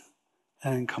 eat,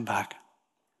 and then come back.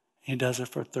 He does it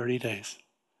for 30 days.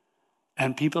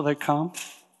 And people that come,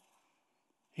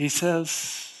 he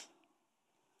says,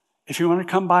 if you want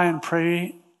to come by and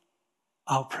pray,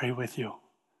 I'll pray with you.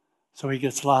 So he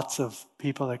gets lots of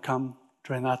people that come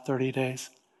during that 30 days.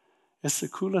 It's the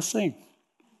coolest thing.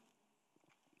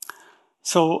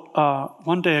 So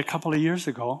one day, a couple of years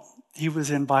ago, he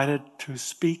was invited to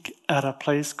speak at a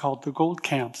place called the Gold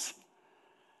Camps.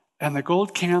 And the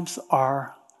Gold Camps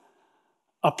are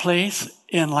a place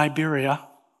in Liberia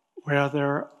where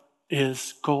there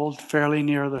is gold fairly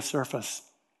near the surface.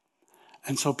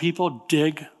 And so people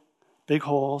dig big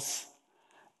holes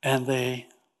and they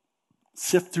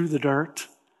sift through the dirt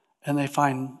and they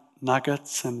find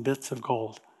nuggets and bits of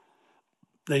gold.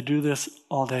 They do this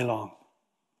all day long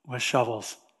with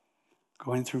shovels,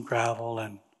 going through gravel,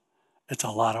 and it's a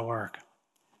lot of work.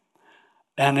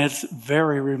 And it's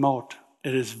very remote.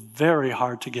 It is very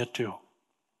hard to get to.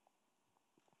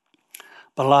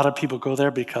 But a lot of people go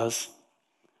there because,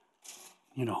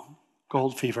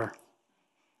 gold fever.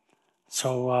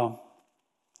 So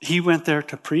he went there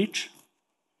to preach.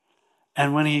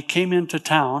 And when he came into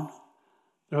town,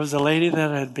 there was a lady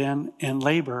that had been in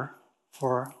labor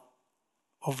for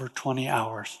over 20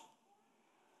 hours.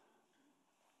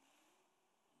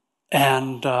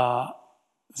 And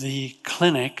the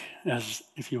clinic, as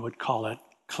if you would call it,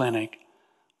 clinic,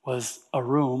 was a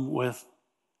room with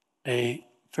a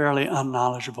fairly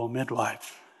unknowledgeable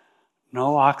midwife.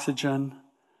 No oxygen,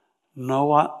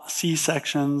 no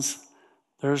C-sections,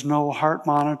 there's no heart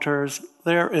monitors.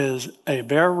 There is a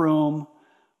bare room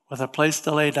with a place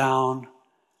to lay down,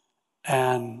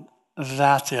 and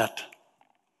that's it.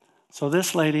 So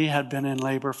this lady had been in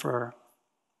labor for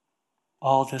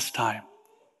all this time.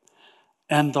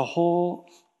 And the whole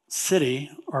city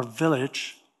or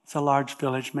village, it's a large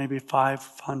village, maybe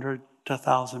 500 to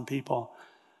 1,000 people,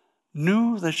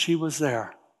 knew that she was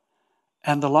there.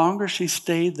 And the longer she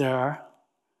stayed there,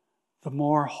 the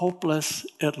more hopeless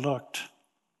it looked.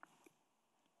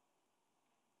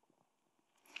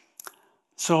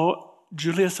 So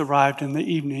Julius arrived in the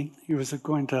evening. He was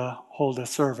going to hold a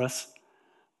service,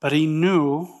 but he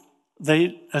knew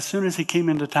as soon as he came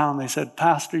into town, they said,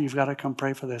 Pastor, you've got to come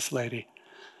pray for this lady.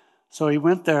 So he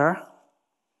went there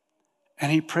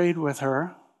and he prayed with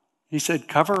her. He said,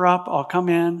 cover her up, I'll come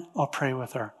in, I'll pray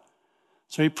with her.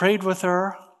 So he prayed with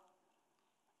her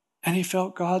and he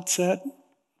felt God said,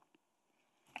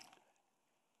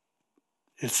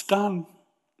 it's done.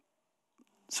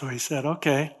 So he said,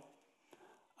 okay,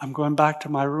 I'm going back to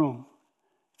my room.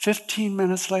 15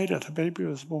 minutes later, the baby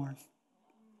was born.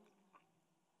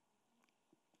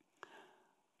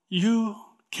 You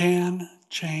can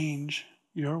change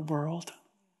your world.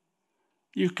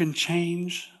 You can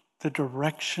change the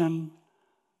direction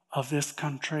of this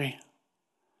country.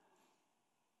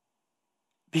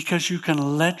 Because you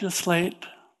can legislate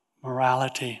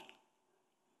morality,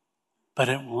 but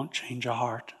it won't change a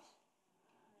heart.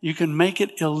 You can make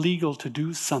it illegal to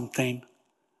do something,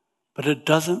 but it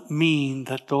doesn't mean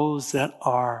that those that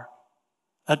are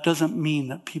that doesn't mean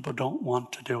that people don't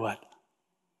want to do it.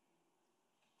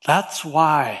 That's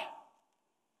why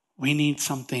we need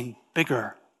something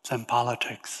bigger than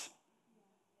politics.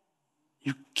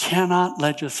 You cannot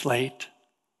legislate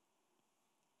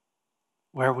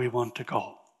where we want to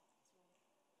go.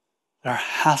 There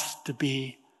has to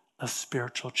be a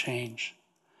spiritual change.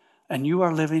 And you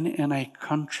are living in a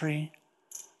country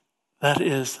that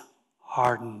is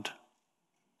hardened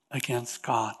against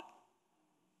God.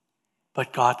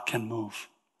 But God can move.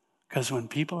 Because when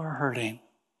people are hurting,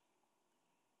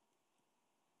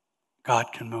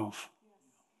 God can move.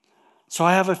 So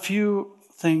I have a few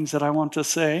things that I want to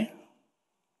say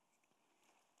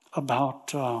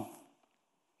about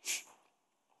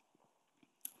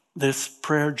this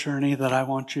prayer journey that I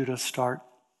want you to start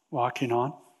walking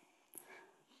on.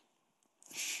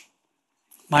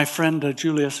 My friend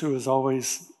Julius, who is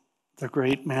always the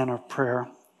great man of prayer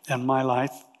in my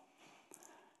life,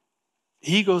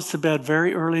 he goes to bed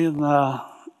very early in the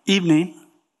evening,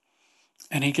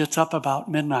 and he gets up about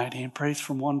midnight. He prays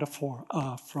from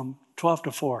 12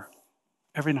 to 4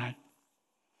 every night.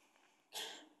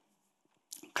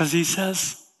 Because he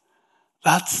says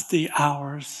that's the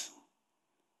hours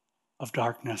of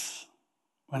darkness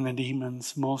when the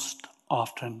demons most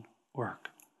often work.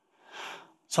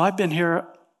 So I've been here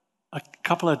a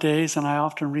couple of days, and I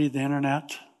often read the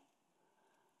internet.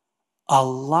 A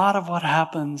lot of what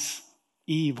happens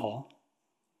evil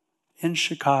in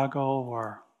Chicago,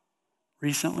 or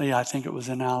recently I think it was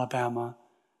in Alabama,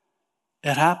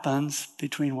 it happens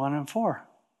between 1 and 4.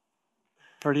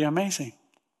 Pretty amazing.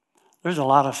 There's a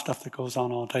lot of stuff that goes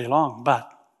on all day long,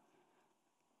 but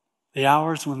the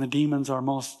hours when the demons are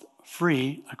most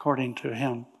free, according to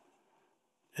him,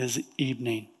 is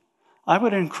evening. I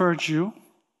would encourage you,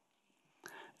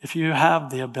 if you have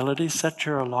the ability, set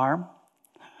your alarm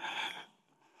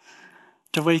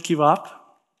to wake you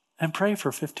up and pray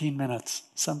for 15 minutes,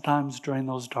 sometimes during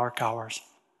those dark hours.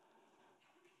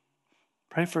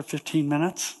 Pray for 15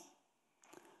 minutes.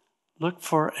 Look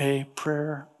for a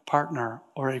prayer partner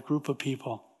or a group of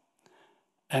people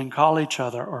and call each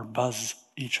other or buzz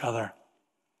each other.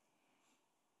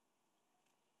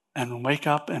 And wake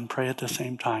up and pray at the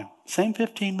same time. Same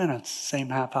 15 minutes, same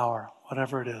half hour,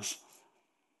 whatever it is.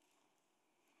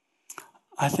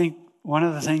 I think one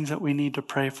of the things that we need to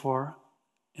pray for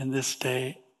in this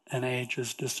day and age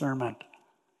is discernment.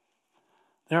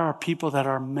 There are people that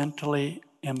are mentally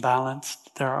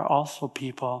imbalanced. There are also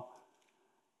people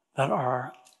that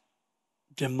are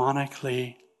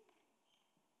demonically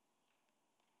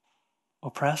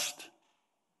oppressed,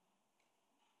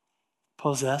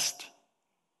 possessed.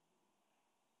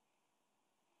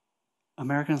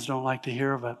 Americans don't like to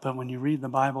hear of it, but when you read the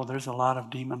Bible, there's a lot of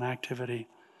demon activity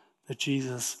that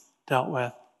Jesus dealt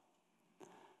with.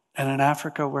 And in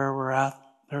Africa, where we're at,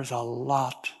 there's a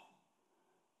lot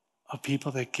of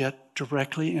people that get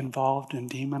directly involved in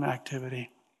demon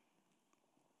activity.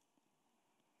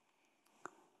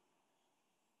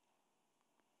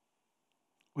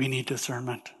 We need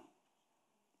discernment.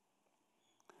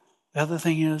 The other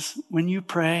thing is, when you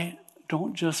pray,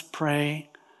 don't just pray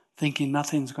thinking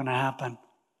nothing's going to happen.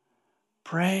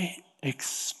 Pray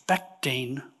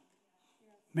expecting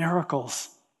miracles,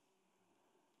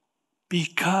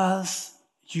 because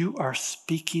you are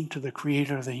speaking to the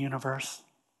creator of the universe.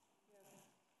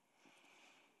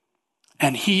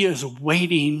 And he is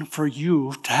waiting for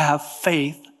you to have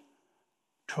faith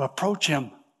to approach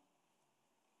him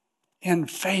in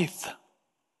faith.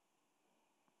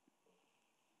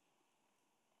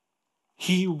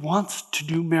 He wants to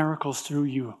do miracles through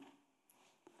you.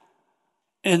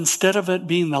 Instead of it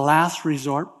being the last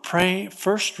resort, pray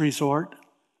first resort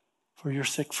for your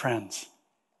sick friends,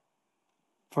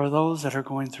 for those that are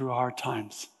going through hard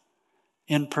times,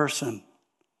 in person,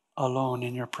 alone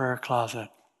in your prayer closet.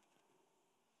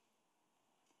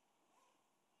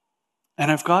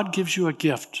 And if God gives you a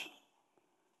gift,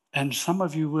 and some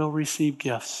of you will receive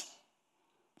gifts,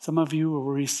 some of you will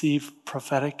receive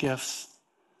prophetic gifts,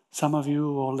 some of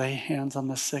you will lay hands on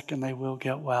the sick and they will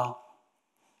get well.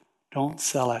 Don't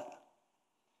sell it.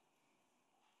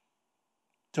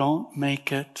 Don't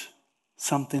make it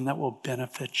something that will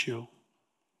benefit you.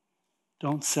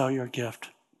 Don't sell your gift.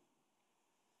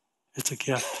 It's a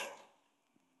gift.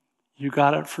 You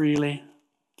got it freely.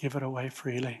 Give it away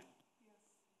freely.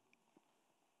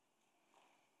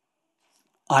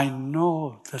 I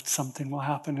know that something will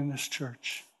happen in this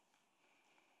church.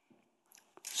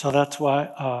 So that's why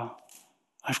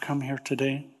I've come here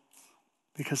today,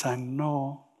 because I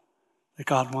know that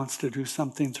God wants to do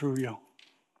something through you.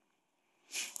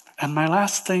 And my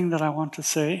last thing that I want to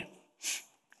say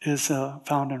is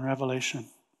found in Revelation.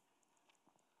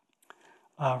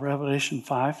 Revelation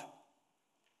 5.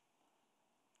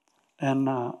 And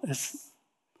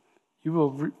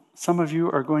some of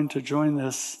you are going to join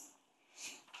this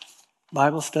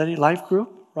Bible study life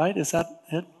group, right? Is that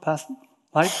it, Pastor?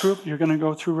 Life group, you're going to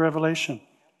go through Revelation.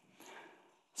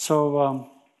 So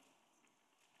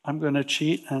I'm going to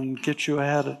cheat and get you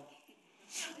ahead.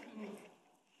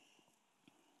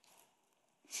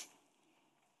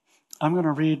 I'm going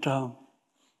to read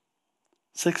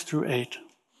 6 through 8.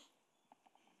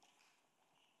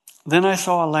 Then I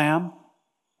saw a lamb,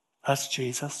 that's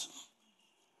Jesus,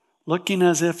 looking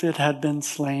as if it had been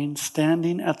slain,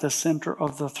 standing at the center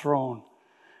of the throne,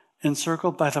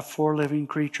 encircled by the 4 living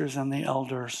creatures and the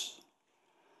elders.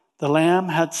 The Lamb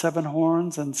had 7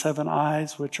 horns and 7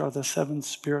 eyes, which are the 7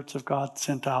 spirits of God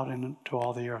sent out into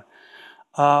all the earth.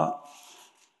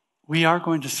 We are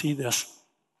going to see this.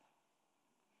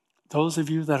 Those of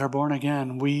you that are born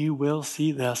again, we will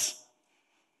see this.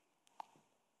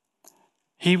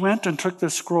 He went and took the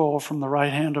scroll from the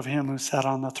right hand of him who sat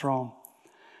on the throne.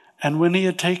 And when he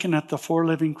had taken it, the 4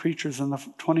 living creatures and the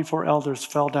 24 elders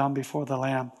fell down before the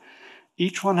Lamb.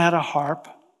 Each one had a harp,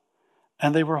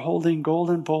 and they were holding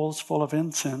golden bowls full of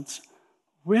incense,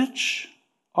 which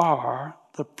are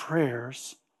the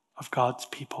prayers of God's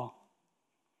people.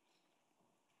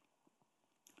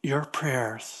 Your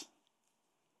prayers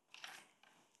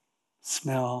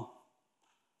smell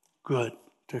good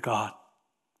to God.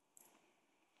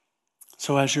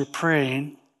 So as you're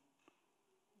praying,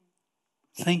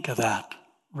 think of that.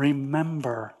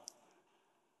 Remember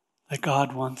that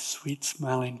God wants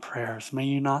sweet-smelling prayers. May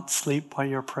you not sleep while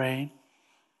you're praying.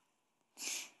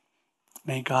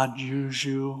 May God use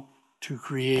you to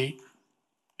create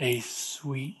a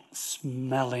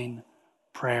sweet-smelling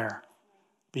prayer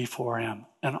before Him,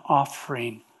 an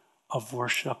offering of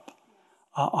worship,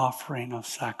 an offering of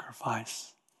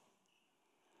sacrifice.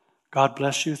 God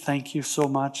bless you. Thank you so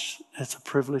much. It's a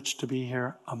privilege to be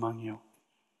here among you.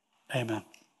 Amen.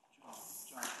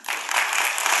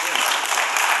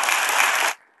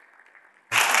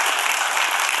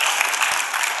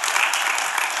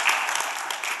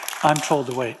 I'm told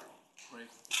to wait.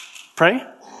 Pray?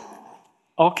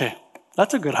 Okay,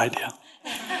 that's a good idea.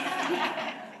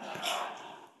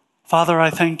 Father, I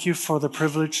thank you for the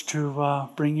privilege to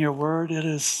bring your word. It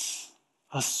is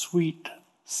a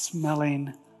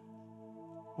sweet-smelling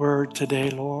word today,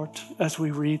 Lord, as we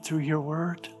read through your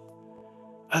word,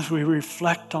 as we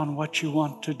reflect on what you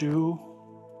want to do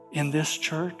in this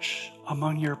church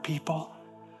among your people.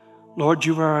 Lord,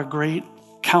 you are a great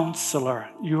counselor.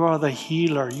 You are the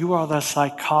healer. You are the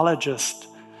psychologist.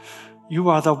 You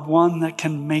are the one that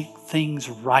can make things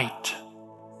right.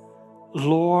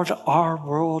 Lord, our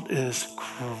world is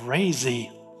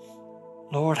crazy.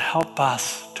 Lord, help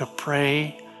us to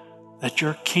pray that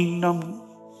your kingdom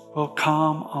will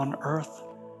come on earth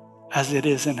as it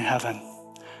is in heaven.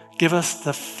 Give us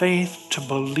the faith to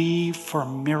believe for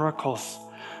miracles,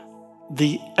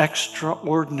 the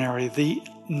extraordinary, the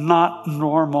not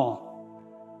normal.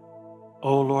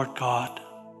 Oh Lord God,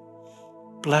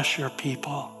 bless your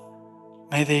people.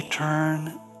 May they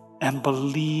turn and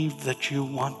believe that you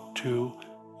want to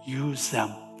use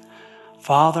them.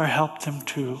 Father, help them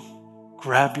to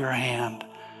grab your hand.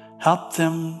 Help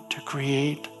them to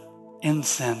create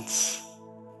incense.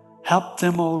 Help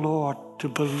them, O Lord, to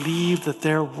believe that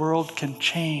their world can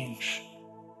change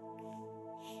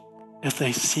if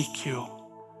they seek you.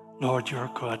 Lord,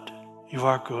 you're good. You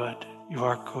are good. You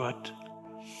are good.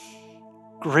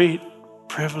 Great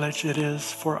privilege it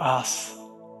is for us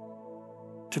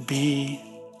to be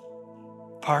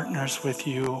partners with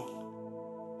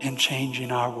you in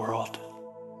changing our world.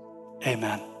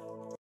 Amen.